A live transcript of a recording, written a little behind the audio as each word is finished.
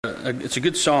It's a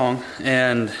good song,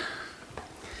 and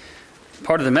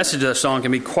part of the message of the song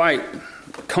can be quite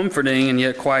comforting and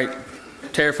yet quite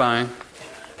terrifying.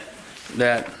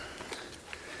 That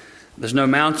there's no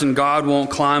mountain God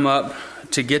won't climb up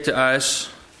to get to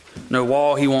us, no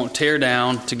wall He won't tear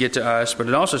down to get to us, but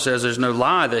it also says there's no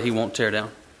lie that He won't tear down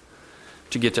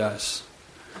to get to us.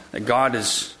 That God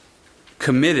is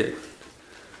committed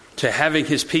to having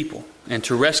His people and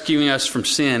to rescuing us from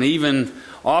sin. Even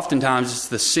oftentimes it's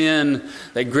the sin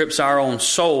that grips our own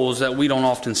souls that we don't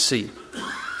often see.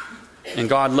 And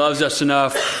God loves us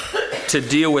enough to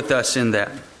deal with us in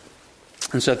that.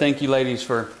 And so thank you, ladies,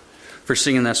 for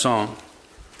singing that song.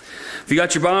 If you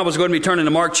got your Bibles, go ahead and be turning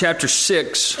to Mark chapter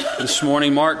 6 this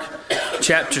morning. Mark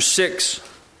chapter 6.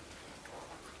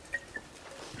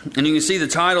 And you can see the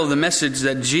title of the message,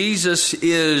 that Jesus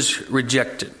is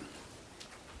rejected.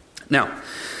 Now,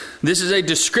 this is a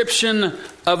description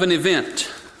of an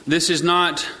event. This is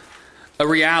not a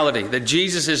reality. That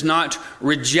Jesus is not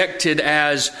rejected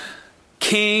as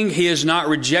king. He is not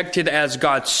rejected as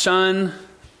God's son.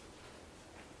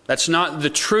 That's not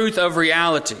the truth of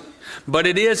reality. But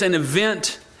it is an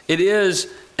event. It is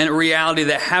a reality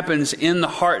that happens in the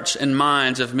hearts and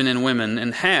minds of men and women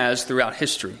and has throughout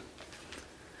history.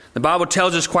 The Bible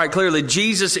tells us quite clearly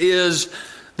Jesus is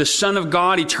the Son of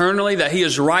God eternally, that He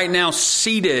is right now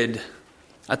seated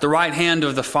at the right hand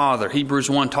of the Father. Hebrews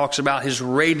 1 talks about His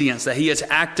radiance, that He is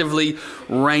actively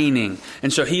reigning.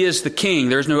 And so He is the King.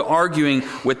 There's no arguing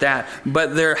with that.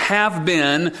 But there have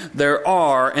been, there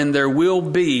are, and there will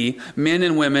be men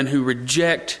and women who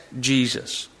reject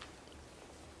Jesus.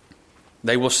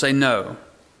 They will say no.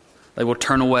 They will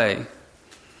turn away.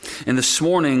 And this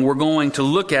morning we're going to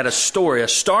look at a story, a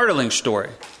startling story,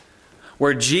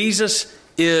 where Jesus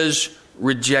is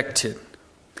rejected.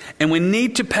 And we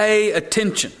need to pay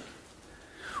attention.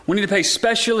 We need to pay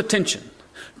special attention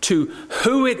to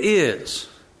who it is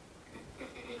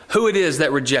that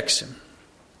rejects Him.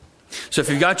 So if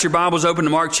you've got your Bibles open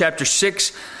to Mark chapter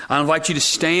 6, I invite you to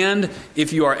stand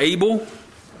if you are able.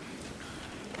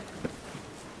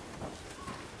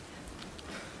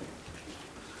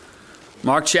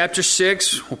 Mark chapter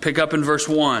 6, we'll pick up in verse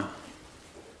 1.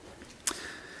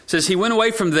 It says, He went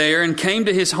away from there and came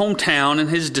to His hometown, and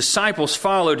His disciples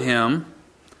followed Him.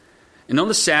 And on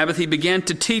the Sabbath He began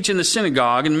to teach in the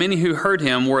synagogue, and many who heard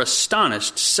Him were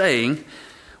astonished, saying,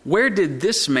 Where did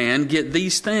this man get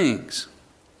these things?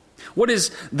 What is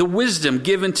the wisdom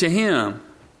given to Him?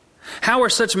 How are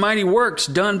such mighty works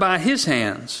done by His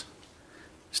hands?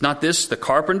 Is not this the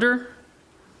carpenter,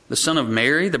 the son of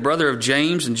Mary, the brother of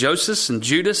James and Joseph and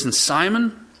Judas and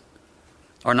Simon?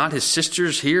 Are not his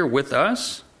sisters here with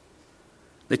us?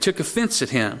 They took offense at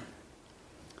Him.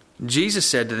 Jesus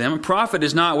said to them, A prophet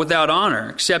is not without honor,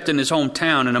 except in his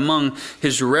hometown and among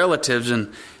his relatives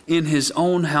and in his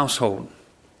own household.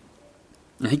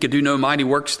 And He could do no mighty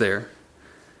works there,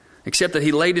 except that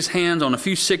He laid His hands on a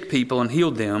few sick people and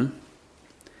healed them.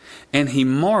 And He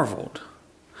marveled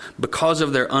because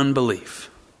of their unbelief.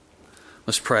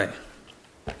 Let's pray.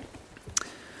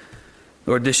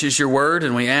 Lord, this is Your word,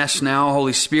 and we ask now,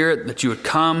 Holy Spirit, that You would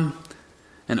come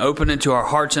and open it to our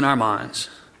hearts and our minds.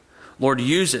 Lord,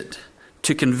 use it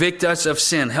to convict us of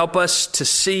sin. Help us to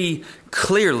see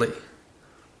clearly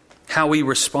how we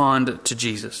respond to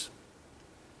Jesus.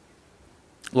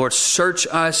 Lord, search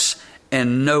us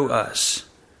and know us.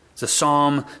 The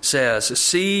psalm says,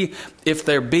 See if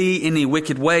there be any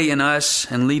wicked way in us,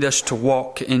 and lead us to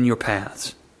walk in Your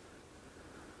paths.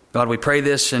 God, we pray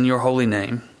this in Your holy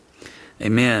name.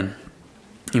 Amen.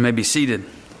 You may be seated.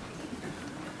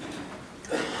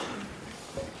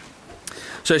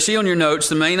 So you see on your notes,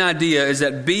 the main idea is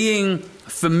that being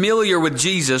familiar with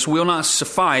Jesus will not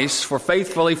suffice for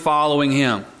faithfully following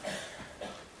Him.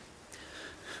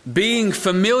 Being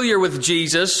familiar with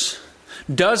Jesus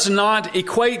does not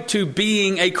equate to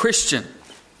being a Christian.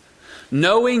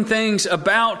 Knowing things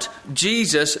about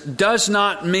Jesus does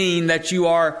not mean that you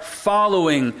are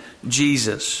following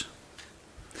Jesus.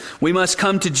 We must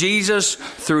come to Jesus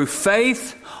through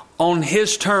faith on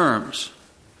His terms.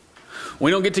 We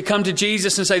don't get to come to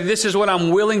Jesus and say, this is what I'm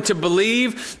willing to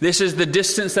believe. This is the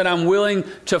distance that I'm willing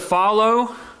to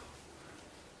follow.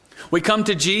 We come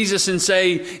to Jesus and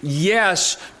say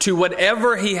yes to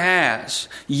whatever He has.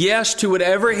 Yes to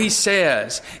whatever He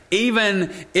says.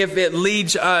 Even if it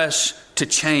leads us to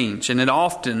change. And it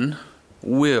often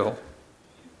will.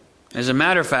 As a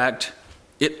matter of fact,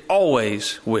 it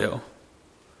always will.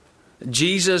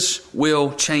 Jesus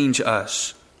will change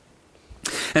us.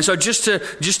 And so just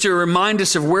to remind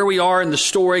us of where we are in the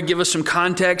story, give us some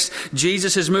context,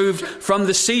 Jesus has moved from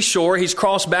the seashore. He's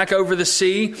crossed back over the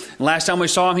sea. Last time we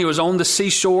saw him, he was on the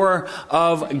seashore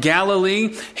of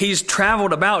Galilee. He's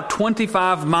traveled about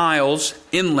 25 miles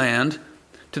inland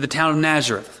to the town of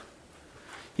Nazareth.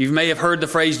 You may have heard the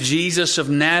phrase Jesus of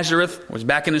Nazareth. Was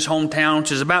back in his hometown,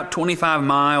 which is about 25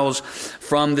 miles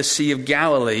from the Sea of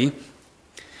Galilee.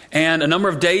 And a number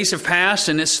of days have passed,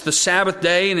 and it's the Sabbath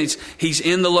day, and he's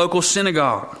in the local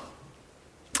synagogue.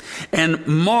 And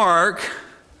Mark,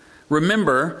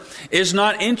 remember, is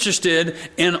not interested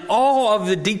in all of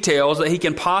the details that he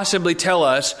can possibly tell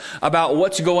us about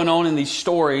what's going on in these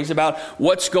stories, about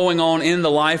what's going on in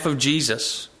the life of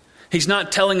Jesus. He's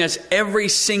not telling us every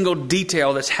single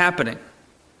detail that's happening.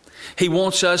 He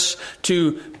wants us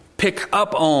to pick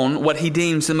up on what he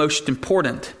deems the most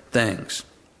important things.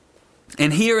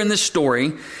 And here in this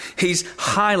story, he's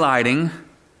highlighting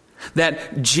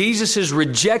that Jesus'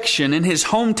 rejection in his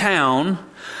hometown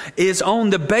is on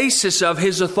the basis of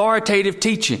his authoritative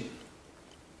teaching.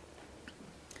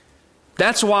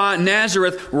 That's why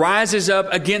Nazareth rises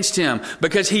up against him,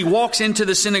 because he walks into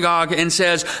the synagogue and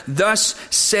says, "Thus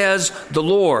says the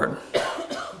Lord."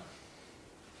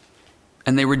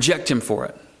 And they reject him for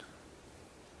it.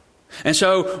 And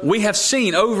so we have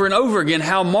seen over and over again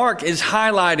how Mark is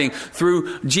highlighting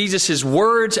through Jesus'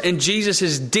 words and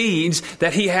Jesus' deeds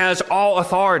that he has all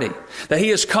authority, that he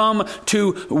has come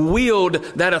to wield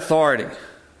that authority.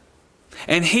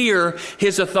 And here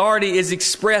his authority is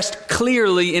expressed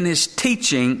clearly in his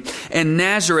teaching, and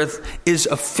Nazareth is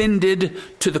offended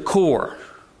to the core.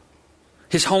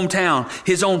 His hometown,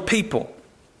 his own people.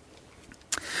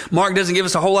 Mark doesn't give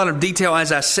us a whole lot of detail,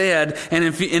 as I said, and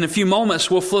in a few moments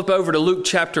we'll flip over to Luke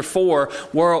chapter 4,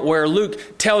 where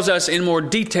Luke tells us in more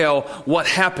detail what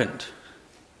happened.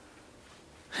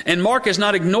 And Mark is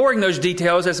not ignoring those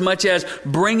details as much as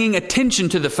bringing attention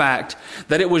to the fact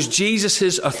that it was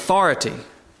Jesus' authority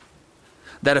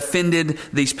that offended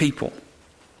these people.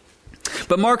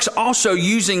 But Mark's also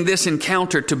using this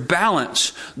encounter to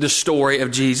balance the story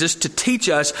of Jesus, to teach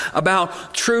us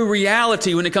about true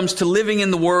reality when it comes to living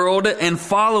in the world and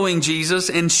following Jesus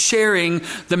and sharing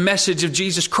the message of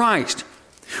Jesus Christ.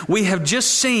 We have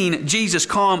just seen Jesus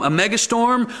calm a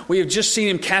megastorm. We have just seen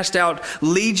him cast out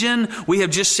legion. We have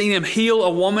just seen him heal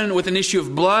a woman with an issue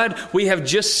of blood. We have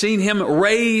just seen him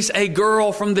raise a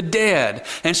girl from the dead.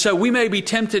 And so we may be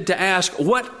tempted to ask,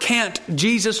 what can't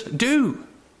Jesus do?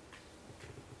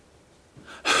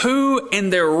 Who in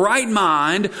their right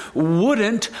mind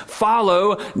wouldn't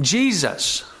follow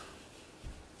Jesus?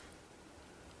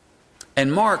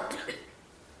 And Mark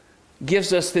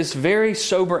gives us this very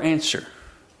sober answer.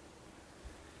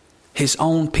 His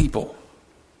own people.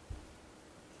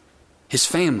 His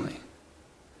family.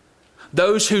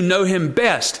 Those who know him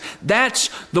best. Those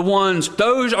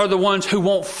are the ones who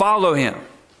won't follow him.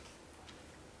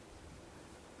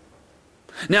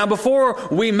 Now, before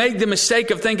we make the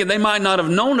mistake of thinking they might not have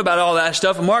known about all that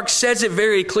stuff, Mark says it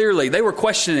very clearly. They were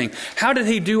questioning, how did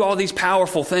he do all these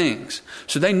powerful things?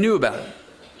 So they knew about it.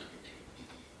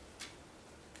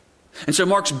 And so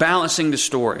Mark's balancing the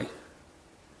story.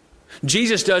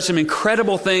 Jesus does some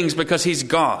incredible things because he's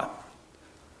God.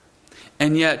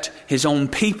 And yet his own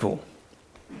people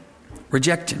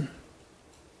reject him.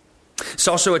 It's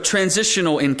also a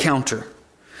transitional encounter.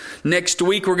 Next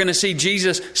week, we're going to see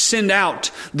Jesus send out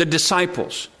the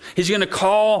disciples. He's going to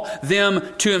call them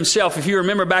to himself. If you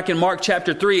remember back in Mark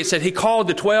chapter 3, it said he called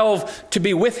the 12 to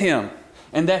be with him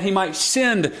and that he might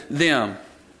send them.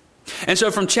 And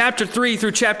so from chapter 3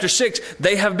 through chapter 6,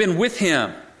 they have been with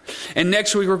him. And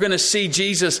next week, we're going to see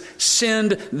Jesus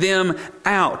send them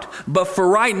out. But for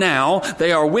right now,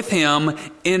 they are with him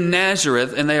in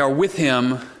Nazareth and they are with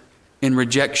him in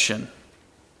rejection.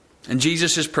 And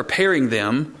Jesus is preparing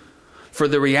them for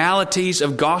the realities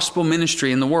of gospel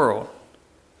ministry in the world.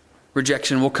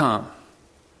 Rejection will come.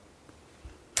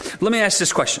 Let me ask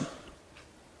this question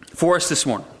for us this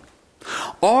morning.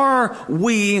 Are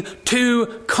we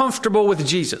too comfortable with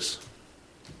Jesus?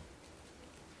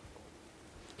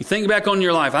 You think back on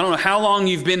your life. I don't know how long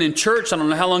you've been in church. I don't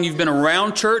know how long you've been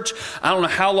around church. I don't know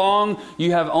how long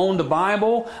you have owned a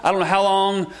Bible. I don't know how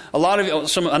long a lot of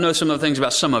you, I know some of the things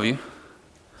about some of you.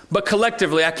 But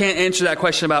collectively, I can't answer that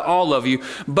question about all of you.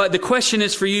 But the question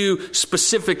is for you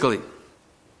specifically.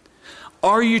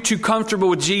 Are you too comfortable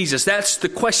with Jesus? That's the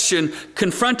question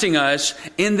confronting us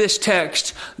in this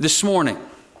text this morning.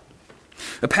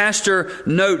 The pastor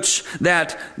notes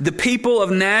that the people of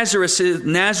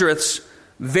Nazareth's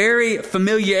very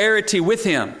familiarity with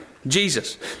him,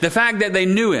 Jesus, the fact that they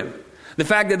knew him, The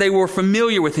fact that they were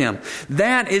familiar with him,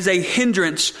 that is a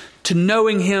hindrance to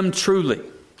knowing him truly.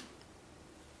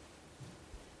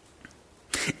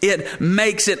 It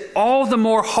makes it all the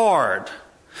more hard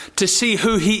to see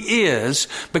who he is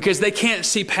because they can't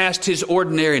see past his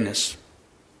ordinariness.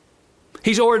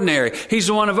 He's ordinary.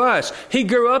 He's one of us. He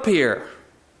grew up here.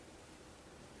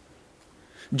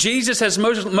 Jesus has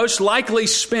most likely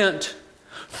spent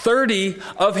 30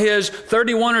 of his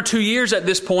 31 or 2 years at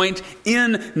this point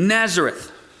in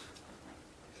Nazareth.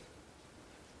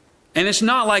 And it's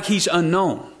not like he's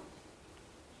unknown.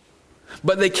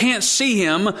 But they can't see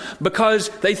him because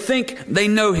they think they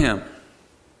know him.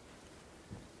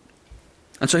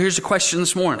 And so here's the question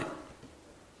this morning.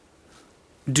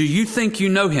 Do you think you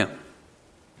know him?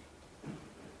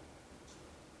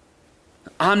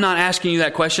 I'm not asking you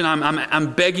that question.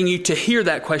 I'm begging you to hear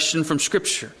that question from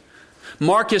Scripture.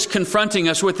 Mark is confronting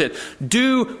us with it.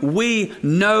 Do we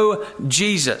know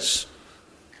Jesus?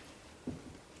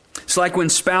 It's like when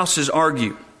spouses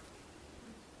argue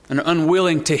and are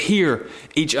unwilling to hear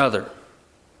each other.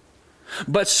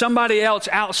 But somebody else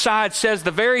outside says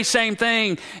the very same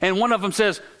thing, and one of them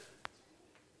says,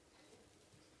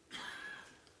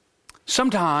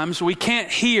 sometimes we can't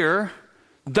hear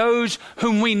those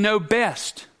whom we know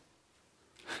best.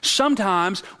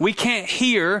 Sometimes we can't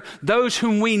hear those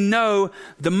whom we know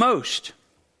the most.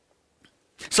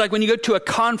 It's like when you go to a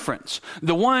conference,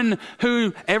 the one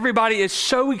who everybody is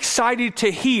so excited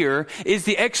to hear is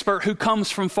the expert who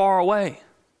comes from far away.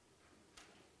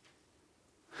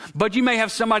 But you may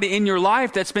have somebody in your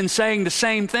life that's been saying the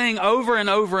same thing over and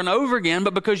over and over again,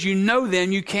 but because you know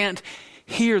them, you can't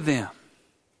hear them.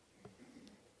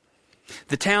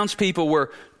 The townspeople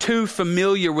were too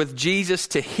familiar with Jesus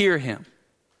to hear him,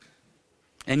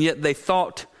 and yet they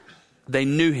thought they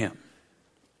knew him.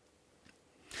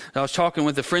 I was talking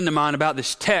with a friend of mine about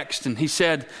this text, and he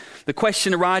said, the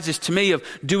question arises to me of,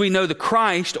 do we know the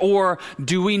Christ, or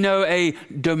do we know a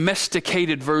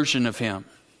domesticated version of him?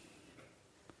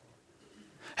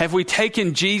 Have we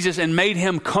taken Jesus and made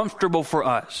him comfortable for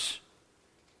us?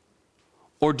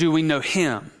 Or do we know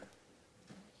him?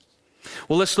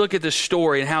 Well, let's look at this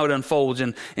story and how it unfolds.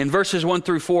 And in verses 1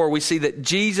 through 4, we see that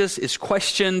Jesus is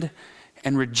questioned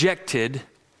and rejected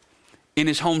in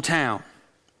his hometown.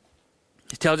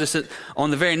 It tells us that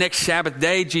on the very next Sabbath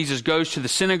day, Jesus goes to the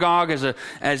synagogue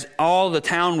as all the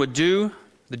town would do,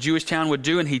 the Jewish town would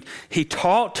do, and he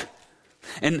taught.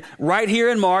 And right here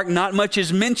in Mark, not much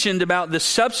is mentioned about the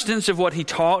substance of what he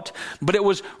taught, but it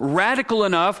was radical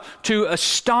enough to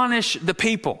astonish the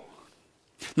people.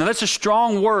 Now that's a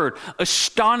strong word.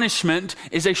 Astonishment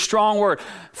is a strong word.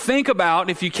 Think about,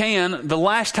 if you can, the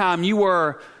last time you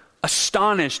were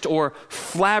astonished or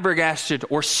flabbergasted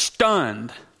or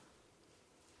stunned.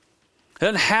 It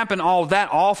doesn't happen all that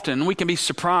often. We can be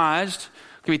surprised,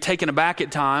 can be taken aback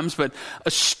at times, but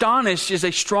astonished is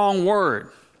a strong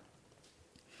word.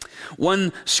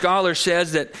 One scholar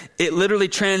says that it literally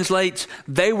translates,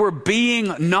 they were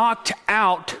being knocked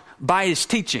out by his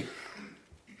teaching.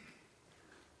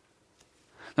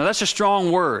 Now that's a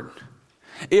strong word.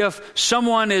 If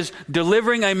someone is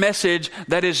delivering a message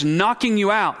that is knocking you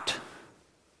out,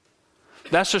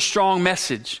 that's a strong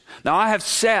message. Now I have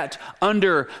sat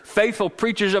under faithful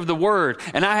preachers of the word,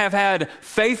 and I have had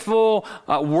faithful,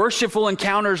 worshipful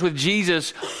encounters with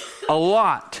Jesus a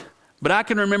lot. But I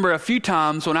can remember a few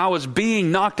times when I was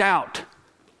being knocked out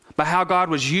by how God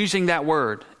was using that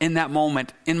word in that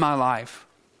moment in my life.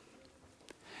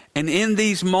 And in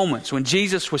these moments when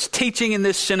Jesus was teaching in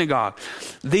this synagogue,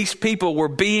 these people were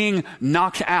being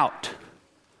knocked out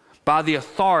by the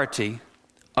authority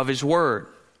of his word.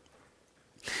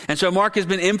 And so Mark has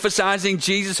been emphasizing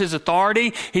Jesus'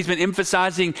 authority. He's been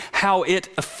emphasizing how it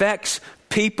affects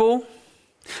people.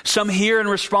 Some hear and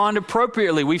respond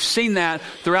appropriately. We've seen that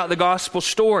throughout the gospel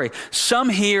story. Some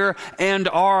hear and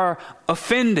are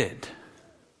offended.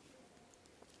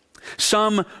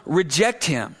 Some reject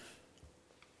him.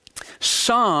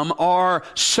 Some are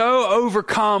so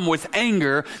overcome with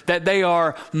anger that they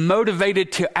are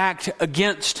motivated to act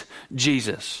against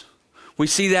Jesus. We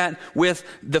see that with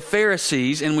the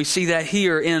Pharisees, and we see that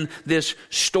here in this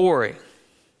story.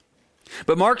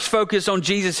 But Mark's focus on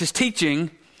Jesus' teaching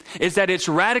is that it's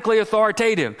radically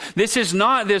authoritative. This is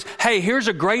not this, hey, here's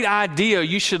a great idea,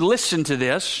 you should listen to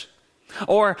this.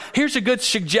 Or here's a good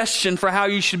suggestion for how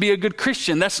you should be a good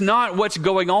Christian. That's not what's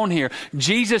going on here.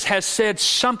 Jesus has said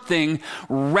something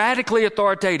radically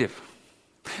authoritative.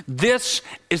 This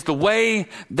is the way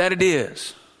that it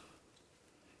is.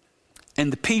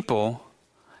 And the people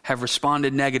have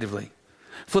responded negatively.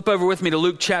 Flip over with me to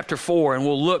Luke chapter 4, and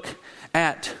we'll look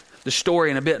at the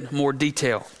story in a bit more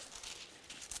detail.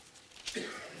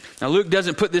 Now, Luke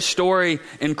doesn't put this story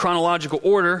in chronological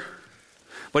order,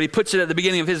 but he puts it at the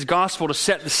beginning of his gospel to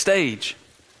set the stage.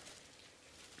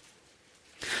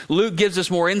 Luke gives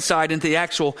us more insight into the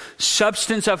actual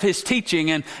substance of his teaching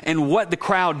and what the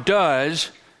crowd does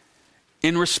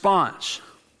in response.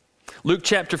 Luke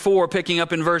chapter 4, picking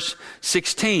up in verse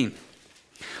 16.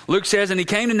 Luke says, "And he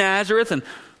came to Nazareth, and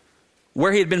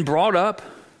where he had been brought up,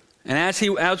 and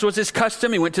as was his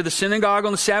custom, he went to the synagogue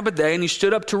on the Sabbath day, and he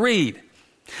stood up to read.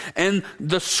 And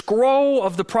the scroll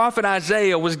of the prophet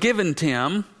Isaiah was given to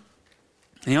him.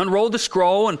 He unrolled the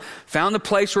scroll and found the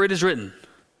place where it is written,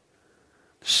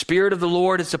 'The Spirit of the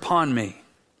Lord is upon me,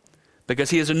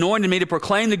 because he has anointed me to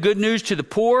proclaim the good news to the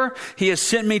poor. He has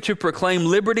sent me to proclaim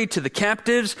liberty to the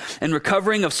captives and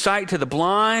recovering of sight to the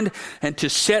blind, and to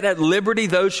set at liberty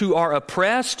those who are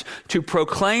oppressed, to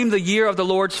proclaim the year of the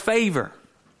Lord's favor.'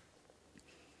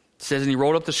 It says, and he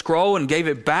rolled up the scroll and gave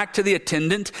it back to the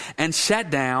attendant and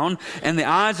sat down, and the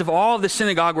eyes of all the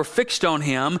synagogue were fixed on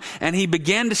him, and he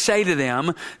began to say to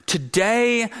them,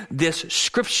 'Today this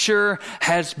scripture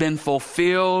has been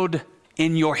fulfilled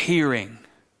in your hearing.'"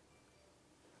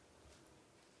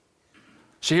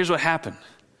 So here's what happened.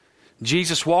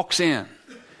 Jesus walks in.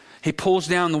 He pulls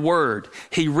down the word.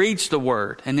 He reads the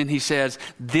word. And then he says,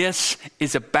 "This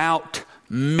is about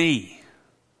me.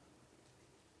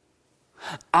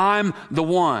 I'm the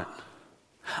one.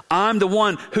 I'm the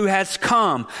one who has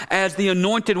come as the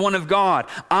anointed one of God.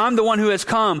 I'm the one who has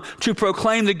come to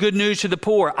proclaim the good news to the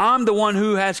poor. I'm the one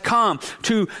who has come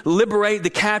to liberate the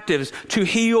captives, to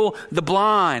heal the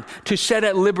blind, to set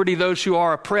at liberty those who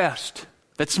are oppressed.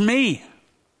 That's me."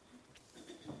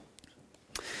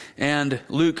 And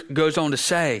Luke goes on to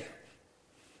say,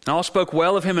 "And all spoke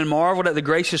well of him and marveled at the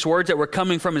gracious words that were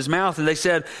coming from his mouth. And they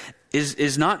said,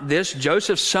 is not this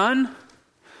Joseph's son?"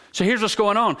 So here's what's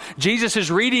going on. Jesus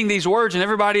is reading these words and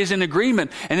everybody is in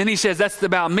agreement. And then he says, "That's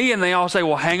about me." And they all say,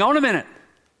 "Well, hang on a minute.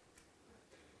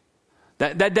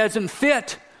 That doesn't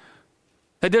fit.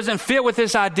 That doesn't fit with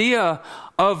this idea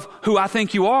of who I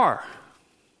think you are."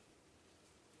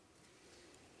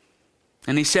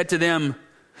 And he said to them,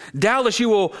 "Doubtless you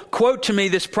will quote to me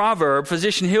this proverb,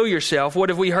 'Physician, heal yourself. What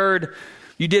have we heard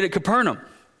you did at Capernaum?'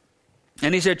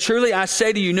 And he said, 'Truly I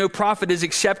say to you, no prophet is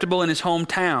acceptable in his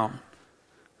hometown.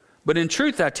 But in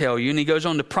truth I tell you,'" and he goes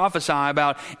on to prophesy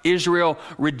about Israel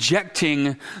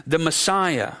rejecting the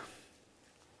Messiah.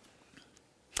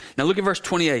 Now look at verse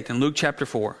 28 in Luke chapter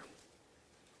 4.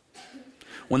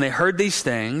 "When they heard these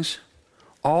things,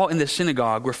 all in the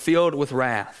synagogue were filled with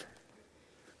wrath.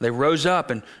 They rose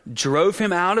up and drove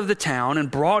him out of the town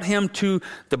and brought him to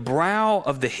the brow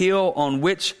of the hill on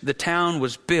which the town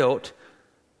was built,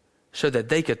 so that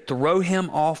they could throw him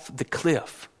off the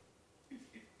cliff.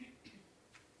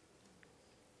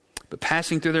 But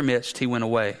passing through their midst, he went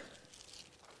away."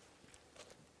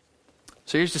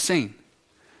 So here's the scene.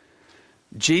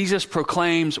 Jesus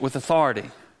proclaims with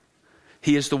authority.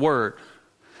 He is the Word.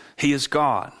 He is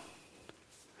God.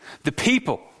 The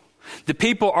people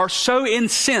are so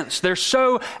incensed. They're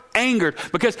so angered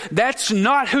because that's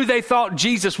not who they thought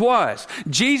Jesus was.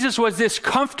 Jesus was this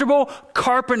comfortable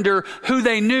carpenter who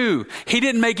they knew. He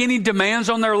didn't make any demands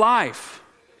on their life.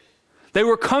 They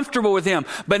were comfortable with him.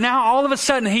 But now all of a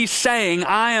sudden he's saying,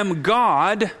 "I am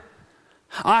God.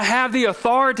 I have the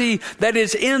authority that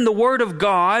is in the Word of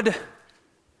God.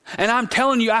 And I'm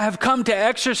telling you, I have come to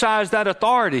exercise that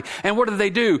authority." And what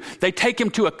do? They take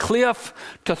him to a cliff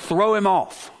to throw him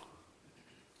off.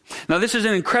 Now, this is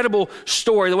an incredible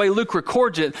story, the way Luke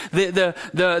records it.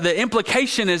 The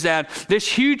implication is that this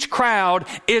huge crowd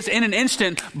is in an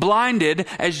instant blinded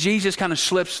as Jesus kind of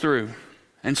slips through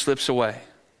and slips away.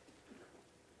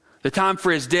 The time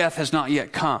for his death has not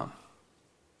yet come.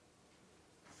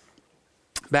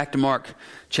 Back to Mark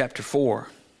chapter 4.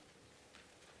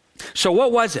 So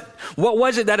what was it? What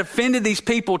was it that offended these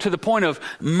people to the point of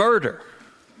murder?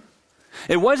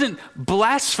 It wasn't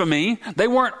blasphemy. They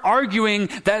weren't arguing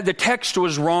that the text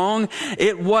was wrong.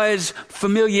 It was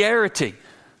familiarity.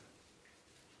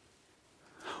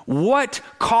 What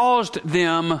caused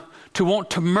them to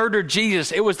want to murder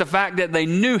Jesus? It was the fact that they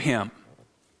knew him.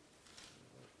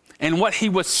 And what he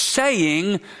was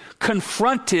saying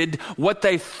confronted what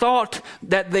they thought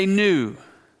that they knew.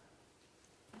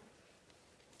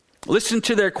 Listen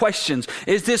to their questions.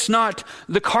 Is this not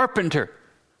the carpenter?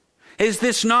 Is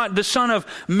this not the son of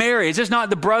Mary? Is this not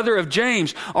the brother of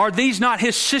James? Are these not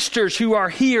his sisters who are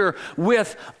here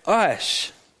with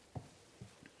us?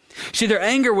 See, their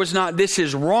anger was not, "This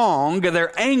is wrong."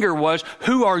 Their anger was,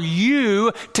 "Who are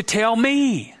you to tell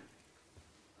me?"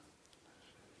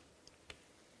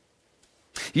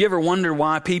 You ever wonder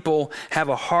why people have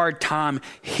a hard time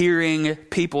hearing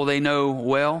people they know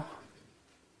well?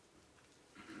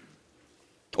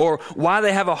 Or why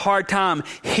they have a hard time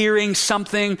hearing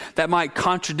something that might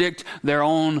contradict their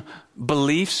own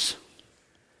beliefs?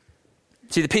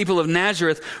 See, the people of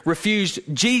Nazareth refused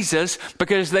Jesus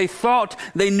because they thought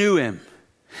they knew him,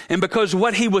 and because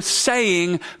what he was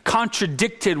saying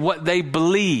contradicted what they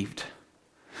believed.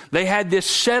 They had this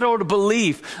settled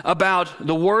belief about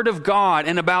the Word of God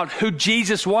and about who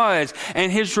Jesus was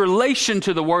and his relation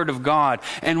to the Word of God,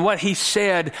 and what he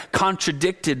said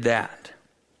contradicted that.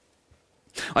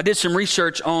 I did some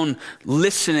research on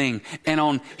listening and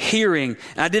on hearing.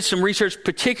 And I did some research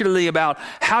particularly about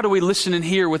how do we listen and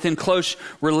hear within close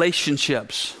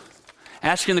relationships.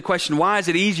 Asking the question, why is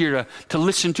it easier to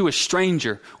listen to a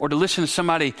stranger or to listen to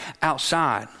somebody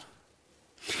outside?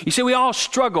 You see, we all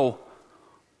struggle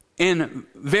in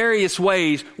various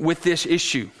ways with this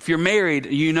issue. If you're married,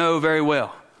 you know very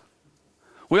well.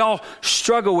 We all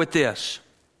struggle with this.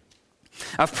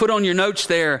 I've put on your notes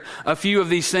there a few of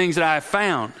these things that I've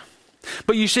found.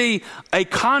 But you see, a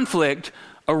conflict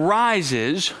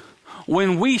arises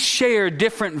when we share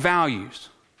different values.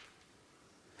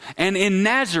 And in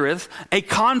Nazareth, a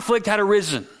conflict had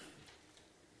arisen.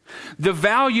 The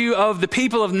value of the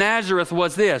people of Nazareth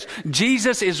was this: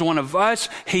 Jesus is one of us.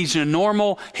 He's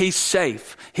normal. He's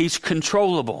safe. He's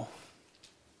controllable.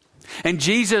 And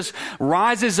Jesus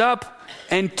rises up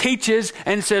and teaches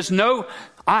and says, no,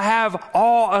 I have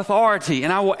all authority,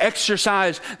 and I will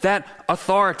exercise that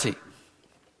authority.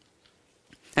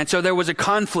 And so there was a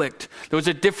conflict. There was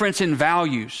a difference in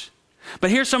values.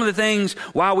 But here's some of the things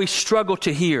why we struggle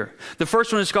to hear. The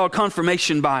first one is called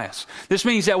confirmation bias. This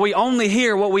means that we only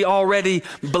hear what we already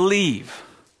believe.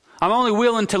 I'm only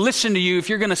willing to listen to you if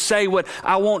you're going to say what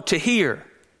I want to hear.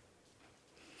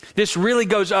 This really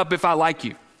goes up if I like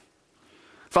you.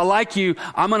 If I like you,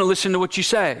 I'm going to listen to what you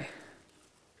say.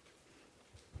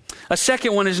 A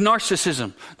second one is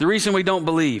narcissism. The reason we don't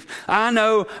believe. I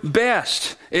know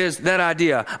best is that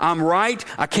idea. I'm right.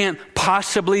 I can't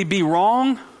possibly be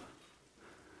wrong.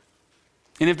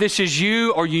 And if this is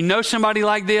you or you know somebody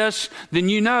like this, then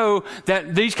you know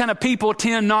that these kind of people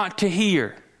tend not to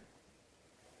hear.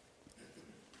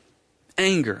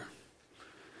 Anger.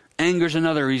 Anger is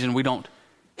another reason we don't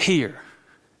hear.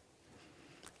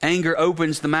 Anger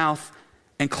opens the mouth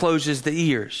and closes the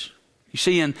ears. You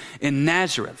see, in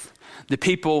Nazareth, the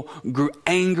people grew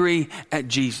angry at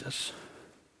Jesus.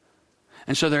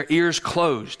 And so their ears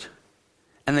closed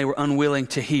and they were unwilling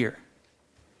to hear.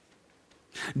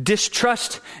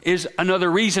 Distrust is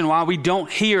another reason why we don't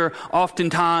hear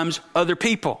oftentimes other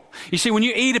people. You see, when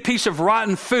you eat a piece of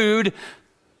rotten food,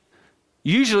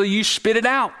 usually you spit it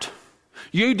out.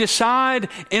 You decide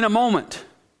in a moment,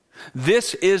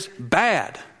 this is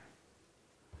bad.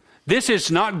 This is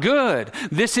not good.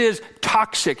 This is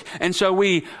toxic. And so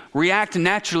we react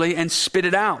naturally and spit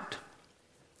it out.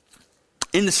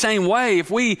 In the same way, if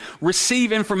we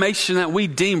receive information that we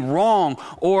deem wrong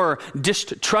or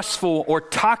distrustful or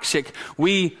toxic,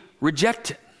 we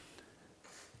reject it.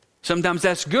 Sometimes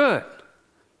that's good.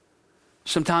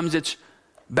 Sometimes it's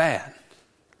bad.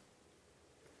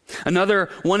 Another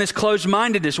one is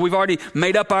closed-mindedness. We've already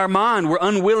made up our mind. We're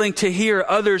unwilling to hear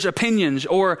others' opinions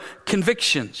or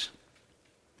convictions.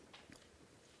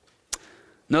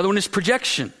 Another one is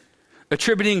projection.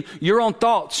 Attributing your own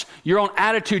thoughts, your own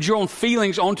attitudes, your own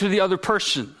feelings onto the other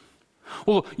person.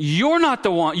 Well, you're not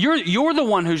the one. You're the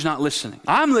one who's not listening.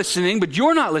 I'm listening, but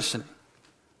you're not listening.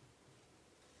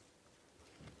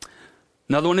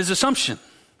 Another one is assumption.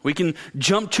 We can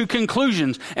jump to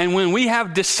conclusions. And when we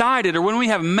have decided or when we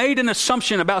have made an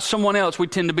assumption about someone else, we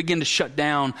tend to begin to shut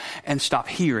down and stop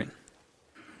hearing.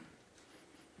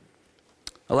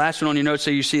 The last one on your notes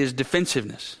that you see is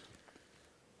defensiveness.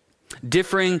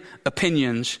 Differing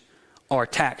opinions are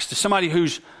attacks. To somebody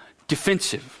who's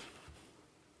defensive.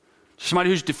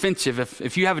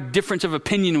 If you have a difference of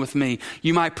opinion with me,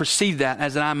 you might perceive that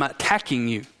as that I'm attacking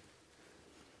you.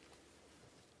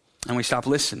 And we stop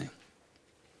listening.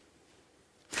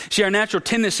 See, our natural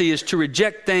tendency is to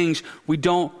reject things we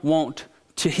don't want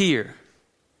to hear.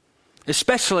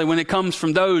 Especially when it comes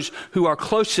from those who are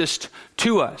closest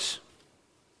to us.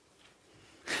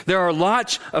 There are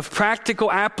lots of practical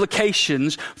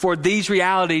applications for these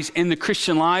realities in the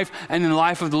Christian life and in the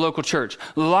life of the local church.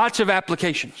 Lots of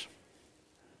applications.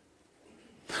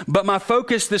 But my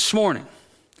focus this morning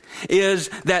is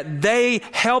that they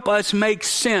help us make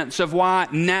sense of why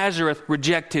Nazareth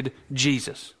rejected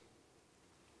Jesus.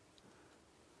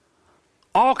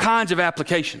 All kinds of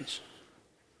applications.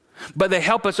 But they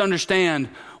help us understand,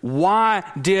 why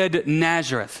did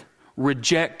Nazareth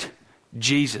reject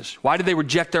Jesus? Why did they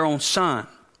reject their own son?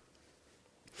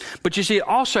 But you see, it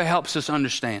also helps us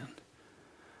understand,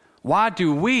 why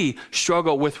do we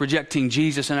struggle with rejecting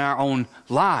Jesus in our own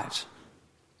lives?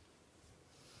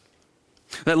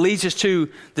 That leads us to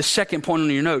the second point on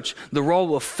your notes, the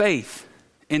role of faith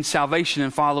in salvation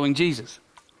and following Jesus.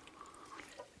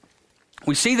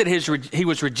 We see that he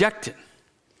was rejected.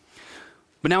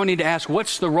 But now we need to ask,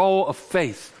 what's the role of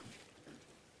faith?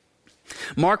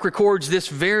 Mark records this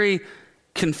very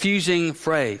confusing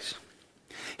phrase.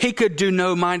 He could do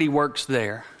no mighty works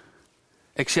there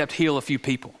except heal a few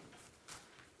people.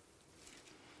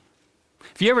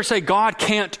 If you ever say God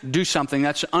can't do something,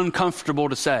 that's uncomfortable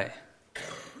to say.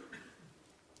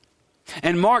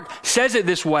 And Mark says it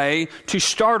this way to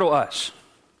startle us.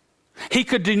 He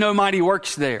could do no mighty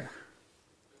works there.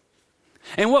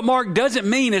 And what Mark doesn't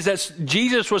mean is that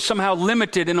Jesus was somehow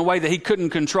limited in a way that he couldn't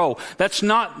control. That's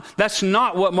not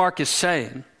what Mark is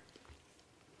saying.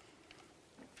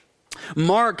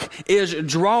 Mark is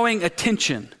drawing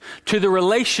attention to the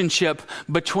relationship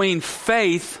between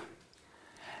faith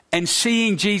and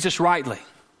seeing Jesus rightly.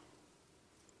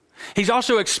 He's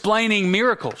also explaining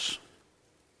miracles.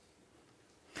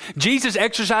 Jesus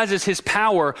exercises his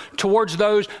power towards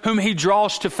those whom he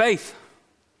draws to faith.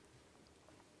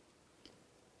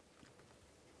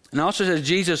 And it also says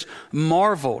Jesus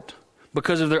marveled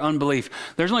because of their unbelief.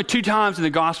 There's only 2 times in the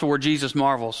gospel where Jesus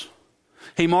marvels.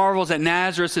 He marvels at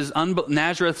Nazareth's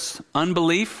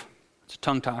unbelief. It's a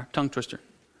tongue twister.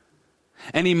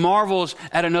 And he marvels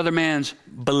at another man's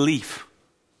belief.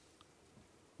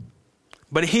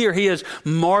 But here he is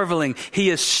marveling. He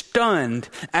is stunned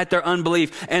at their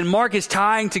unbelief. And Mark is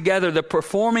tying together the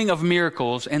performing of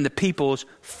miracles and the people's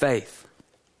faith.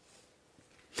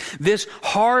 This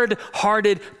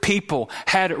hard-hearted people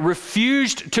had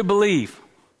refused to believe.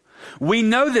 We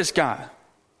know this guy.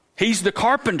 He's the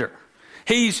carpenter.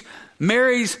 He's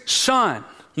Mary's son.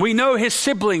 We know his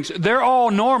siblings. They're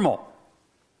all normal.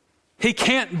 He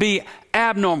can't be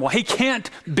abnormal. He can't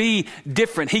be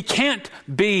different. He can't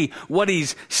be what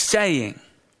he's saying.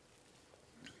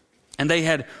 And they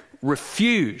had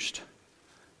refused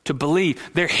to believe.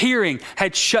 Their hearing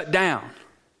had shut down.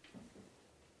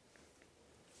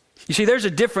 You see, there's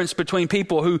a difference between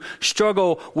people who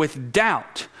struggle with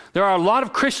doubt. There are a lot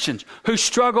of Christians who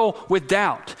struggle with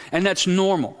doubt, and that's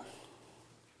normal.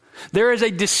 There is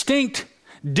a distinct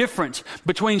difference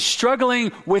between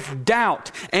struggling with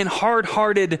doubt and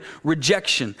hard-hearted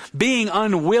rejection, being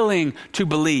unwilling to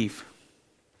believe.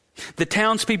 The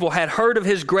townspeople had heard of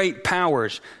his great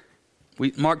powers.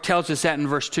 Mark tells us that in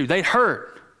verse 2. They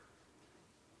heard,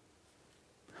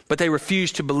 but they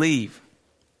refused to believe.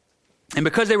 And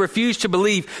because they refused to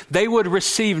believe, they would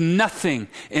receive nothing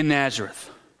in Nazareth.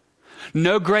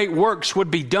 No great works would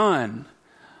be done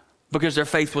because their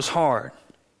faith was hard.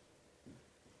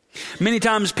 Many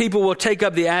times people will take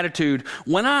up the attitude,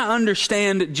 when I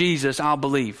understand Jesus, I'll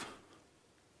believe.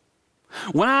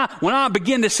 When I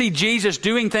begin to see Jesus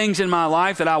doing things in my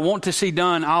life that I want to see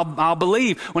done, I'll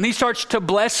believe. When he starts to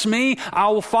bless me, I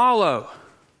will follow.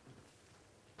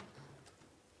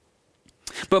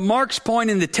 But Mark's point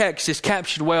in the text is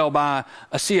captured well by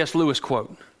a C.S. Lewis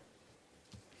quote.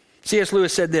 C.S.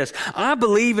 Lewis said this, I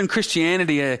believe in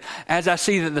Christianity as I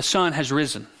see that the sun has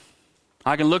risen.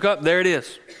 I can look up, there it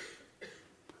is.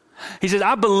 He says,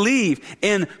 I believe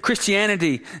in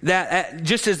Christianity that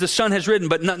just as the sun has risen,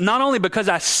 but not only because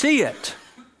I see it,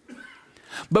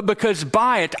 but because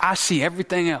by it I see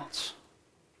everything else.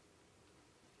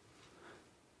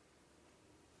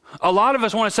 A lot of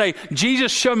us want to say,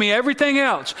 Jesus, show me everything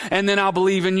else, and then I'll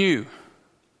believe in you.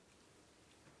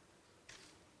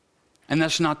 And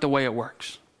that's not the way it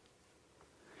works.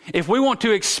 If we want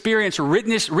to experience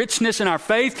richness in our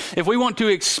faith, if we want to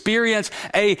experience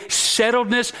a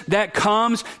settledness that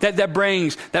comes, that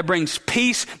brings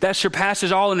peace that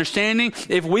surpasses all understanding,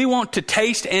 if we want to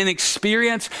taste and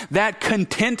experience that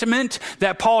contentment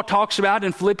that Paul talks about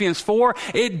in Philippians 4,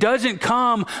 it doesn't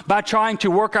come by trying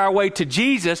to work our way to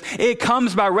Jesus. It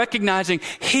comes by recognizing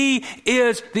he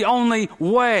is the only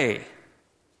way.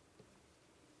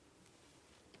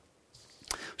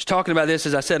 I was talking about this,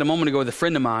 as I said a moment ago, with a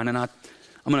friend of mine, and I'm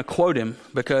going to quote him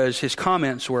because his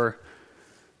comments were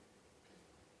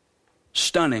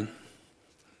stunning.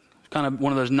 Kind of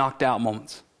one of those knocked out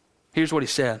moments. Here's what he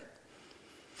said.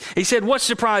 He said, what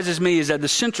surprises me is that the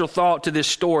central thought to this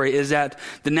story is that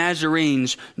the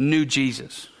Nazarenes knew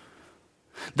Jesus.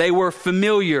 They were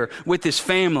familiar with his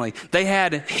family. They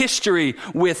had history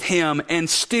with him and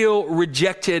still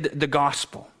rejected the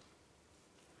gospel.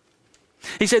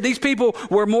 He said these people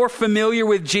were more familiar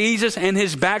with Jesus and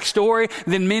his backstory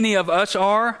than many of us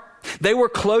are. They were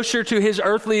closer to his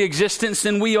earthly existence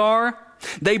than we are.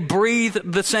 They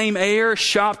breathed the same air,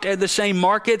 shopped at the same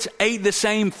markets, ate the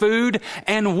same food,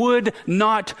 and would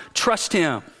not trust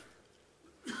him.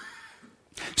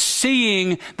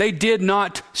 Seeing, they did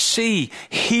not see.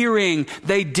 Hearing,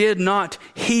 they did not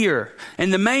hear.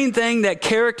 And the main thing that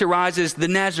characterizes the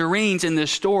Nazarenes in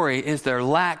this story is their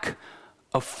lack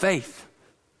of faith.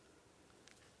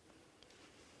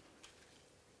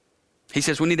 He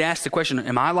says we need to ask the question,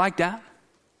 am I like that?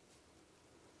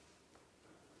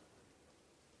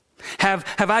 Have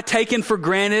I taken for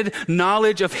granted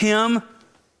knowledge of him?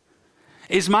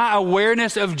 Is my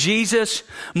awareness of Jesus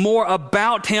more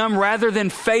about him rather than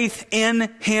faith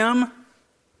in him?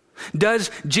 Does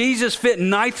Jesus fit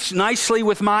nicely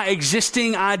with my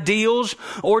existing ideals,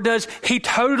 or does he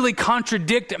totally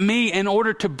contradict me in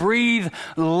order to breathe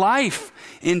life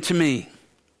into me?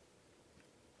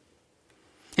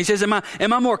 He says, am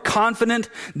I more confident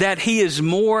that he is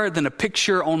more than a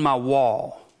picture on my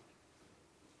wall?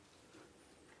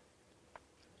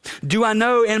 Do I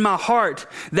know in my heart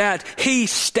that he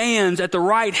stands at the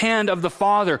right hand of the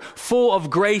Father, full of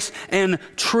grace and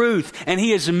truth, and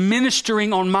he is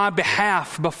ministering on my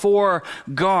behalf before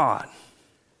God?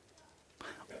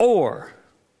 Or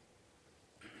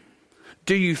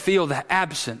do you feel the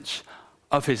absence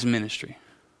of his ministry?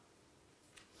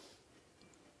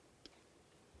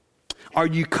 Are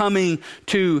you coming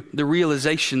to the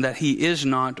realization that he is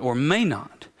not or may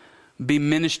not be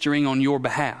ministering on your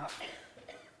behalf?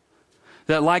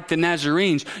 That like the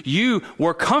Nazarenes, you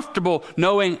were comfortable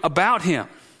knowing about him.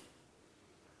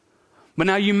 But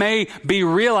now you may be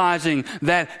realizing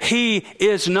that he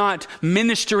is not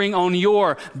ministering on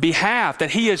your behalf, that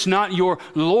he is not your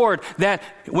Lord, that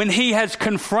when he has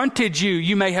confronted you,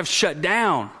 you may have shut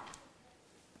down.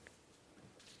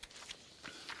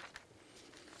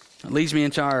 That leads me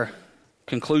into our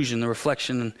conclusion, the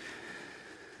reflection.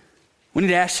 We need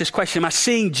to ask this question, am I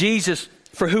seeing Jesus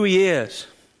for who he is?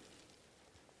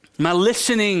 Am I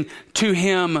listening to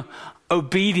him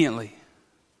obediently?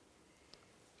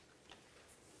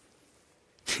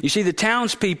 You see, the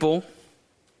townspeople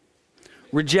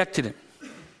rejected him.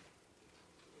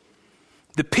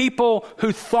 The people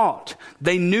who thought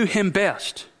they knew him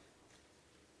best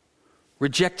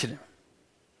rejected him.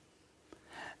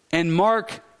 And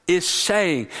Mark is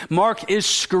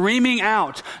screaming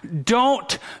out,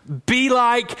 don't be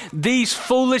like these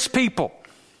foolish people.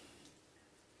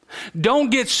 Don't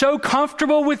get so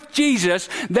comfortable with Jesus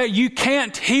that you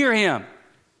can't hear him.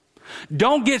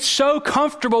 Don't get so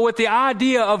comfortable with the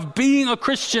idea of being a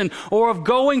Christian or of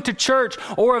going to church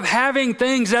or of having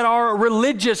things that are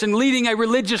religious and leading a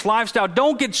religious lifestyle.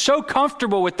 Don't get so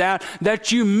comfortable with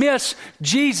that you miss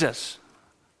Jesus.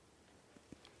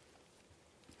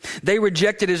 They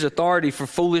rejected his authority for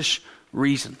foolish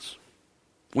reasons.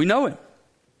 We know him.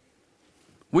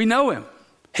 We know him.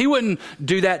 He wouldn't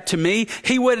do that to me.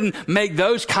 He wouldn't make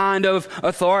those kind of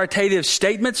authoritative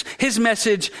statements. His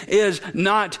message is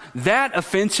not that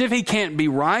offensive. He can't be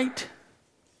right.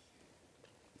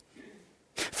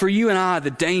 For you and I,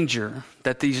 the danger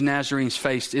that these Nazarenes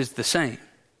faced is the same.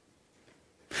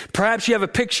 Perhaps you have a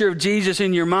picture of Jesus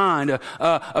in your mind,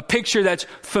 a picture that's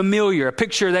familiar, a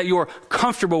picture that you're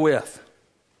comfortable with.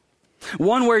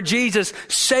 One where Jesus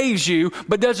saves you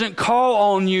but doesn't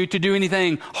call on you to do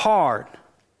anything hard.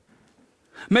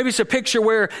 Maybe it's a picture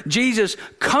where Jesus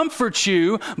comforts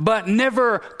you but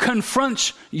never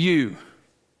confronts you.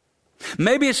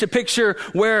 Maybe it's a picture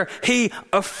where he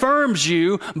affirms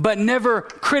you but never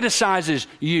criticizes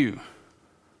you.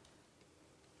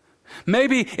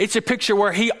 Maybe it's a picture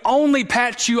where he only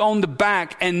pats you on the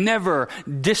back and never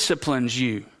disciplines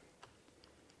you.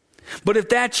 But if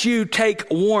that's you, take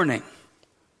warning.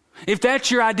 If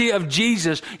that's your idea of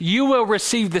Jesus, you will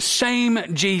receive the same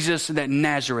Jesus that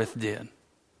Nazareth did.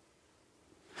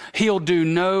 He'll do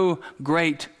no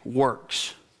great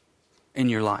works in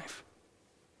your life.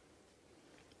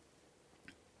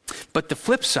 But the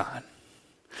flip side,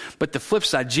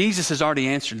 Jesus has already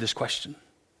answered this question.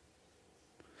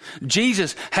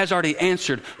 Jesus has already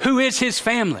answered, who is his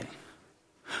family?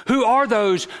 Who are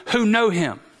those who know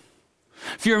him?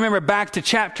 If you remember back to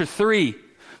chapter 3,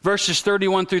 verses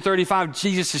 31 through 35,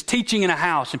 Jesus is teaching in a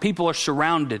house and people are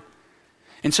surrounded.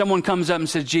 And someone comes up and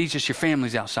says, Jesus, your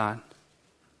family's outside.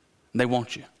 They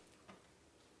want you.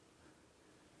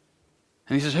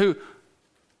 And he says, who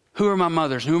are my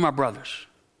mothers? Who are my brothers?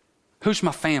 Who's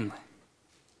my family?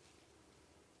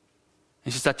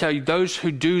 He says, I tell you, those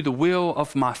who do the will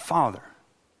of my Father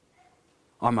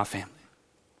are my family.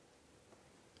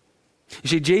 You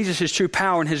see, Jesus' true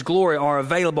power and his glory are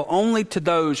available only to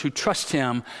those who trust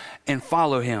him and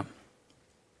follow him.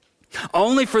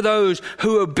 Only for those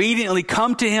who obediently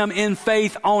come to him in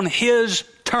faith on his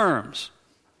terms.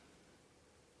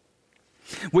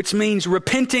 Which means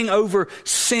repenting over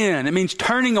sin. It means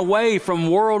turning away from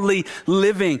worldly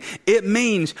living. It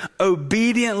means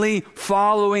obediently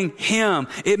following him.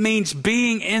 It means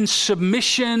being in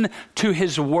submission to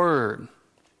his word.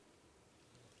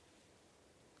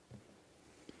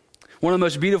 One of the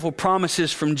most beautiful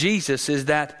promises from Jesus is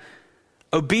that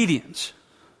obedience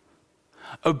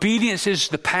is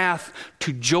the path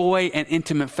to joy and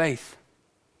intimate faith.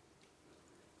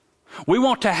 We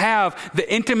want to have the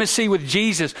intimacy with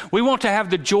Jesus. We want to have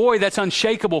the joy that's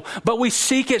unshakable, but we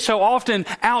seek it so often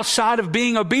outside of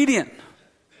being obedient.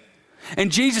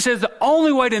 And Jesus says the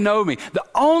only way to know me, the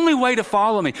only way to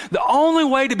follow me, the only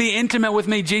way to be intimate with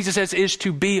me, Jesus says, is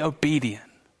to be obedient.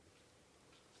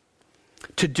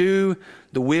 To do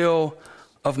the will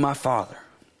of my Father.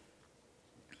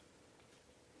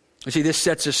 You see, this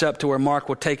sets us up to where Mark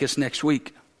will take us next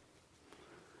week.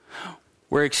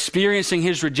 We're experiencing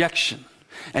his rejection.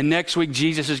 And next week,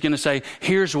 Jesus is going to say,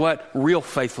 here's what real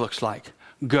faith looks like.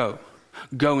 Go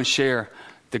and share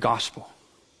the gospel.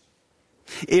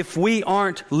 If we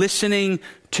aren't listening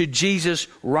to Jesus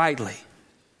rightly,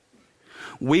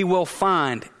 we will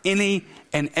find any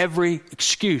and every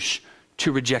excuse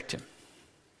to reject him.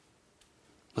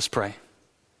 Let's pray.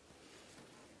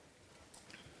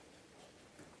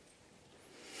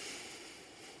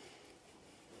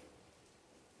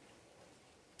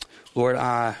 Lord,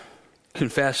 I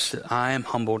confess that I am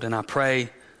humbled, and I pray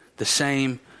the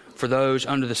same for those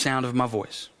under the sound of my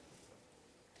voice.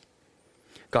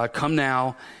 God, come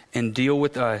now and deal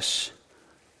with us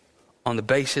on the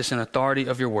basis and authority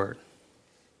of your word.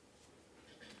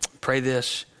 Pray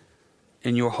this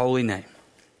in your holy name.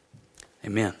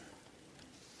 Amen.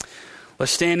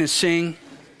 Let's stand and sing.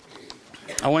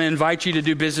 I want to invite you to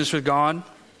do business with God.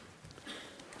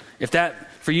 If that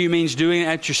for you means doing it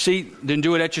at your seat, then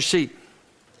do it at your seat.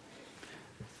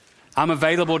 I'm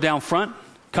available down front.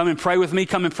 Come and pray with me.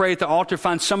 Come and pray at the altar.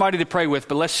 Find somebody to pray with.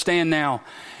 But let's stand now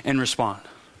and respond.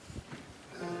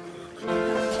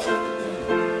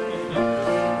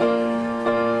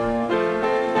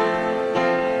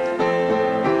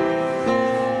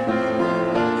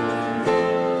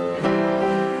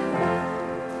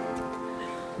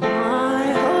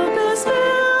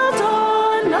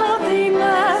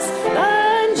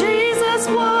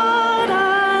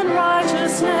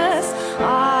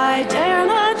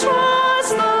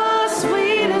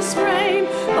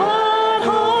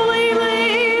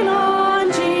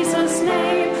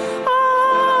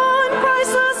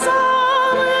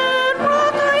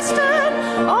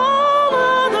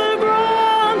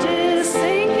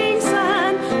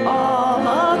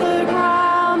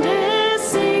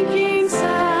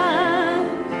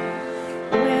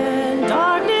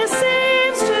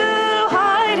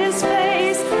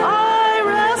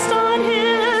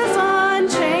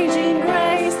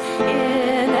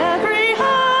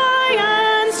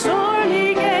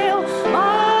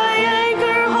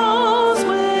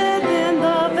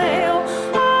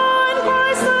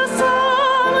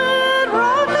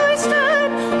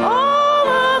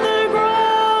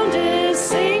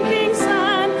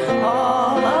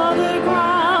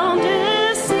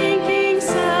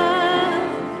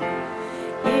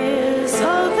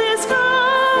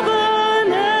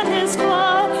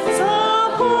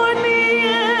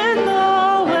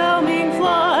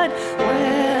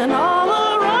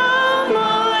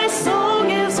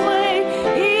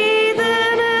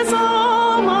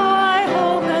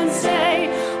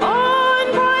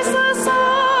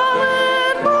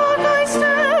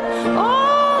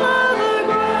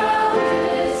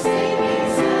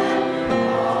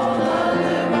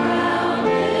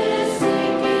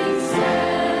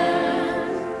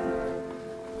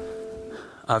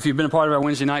 If you've been a part of our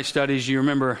Wednesday night studies, you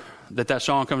remember that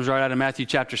song comes right out of Matthew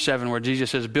chapter 7 where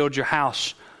Jesus says, build your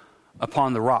house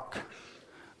upon the rock.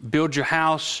 Build your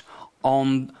house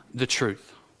on the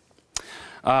truth.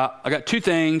 I got two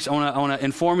things. I want to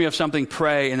inform you of something,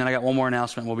 pray, and then I got one more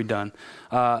announcement and we'll be done.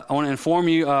 I want to inform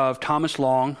you of Thomas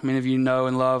Long. Many of you know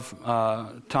and love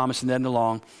Thomas and Edna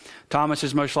Long. Thomas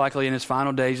is most likely in his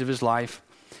final days of his life,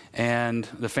 and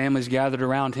the family's gathered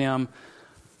around him.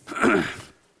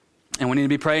 And we need to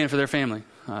be praying for their family.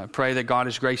 Pray that God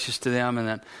is gracious to them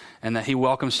and that he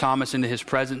welcomes Thomas into his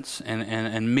presence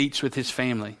and meets with his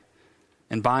family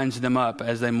and binds them up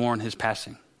as they mourn his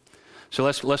passing. So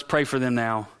let's pray for them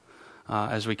now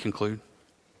as we conclude.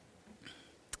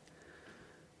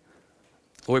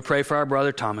 Lord, we pray for our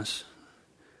brother Thomas.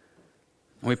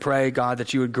 We pray, God,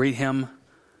 that you would greet him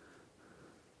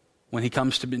when he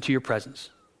comes to your presence.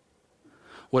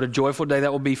 What a joyful day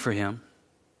that will be for him.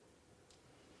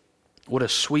 What a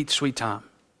sweet, sweet time.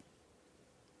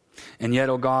 And yet,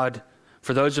 oh God,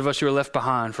 for those of us who are left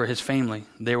behind, for his family,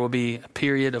 there will be a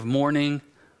period of mourning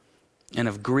and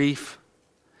of grief.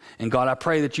 And God, I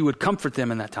pray that you would comfort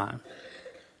them in that time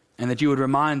and that you would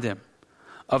remind them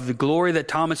of the glory that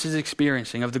Thomas is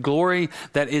experiencing, of the glory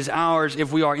that is ours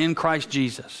if we are in Christ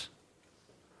Jesus.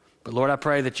 But Lord, I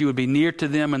pray that you would be near to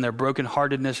them in their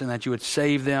brokenheartedness and that you would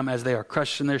save them as they are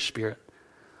crushed in their spirit.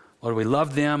 Lord, we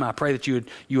love them. I pray that you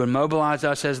would mobilize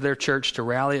us as their church to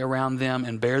rally around them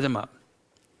and bear them up.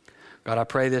 God, I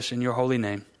pray this in your holy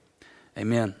name.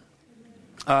 Amen.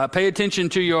 Pay attention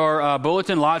to your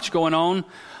bulletin. Lots going on.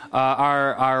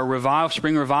 Our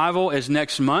spring revival is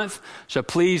next month. So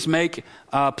please make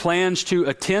plans to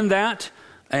attend that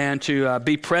and to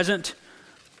be present.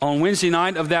 On Wednesday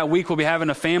night of that week, we'll be having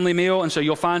a family meal, and so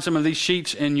you'll find some of these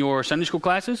sheets in your Sunday school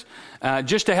classes.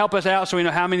 Just to help us out so we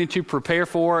know how many to prepare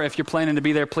for. If you're planning to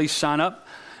be there, please sign up.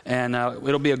 And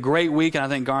it'll be a great week, and I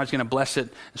think God's going to bless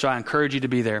it. So I encourage you to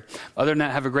be there. Other than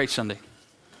that, have a great Sunday.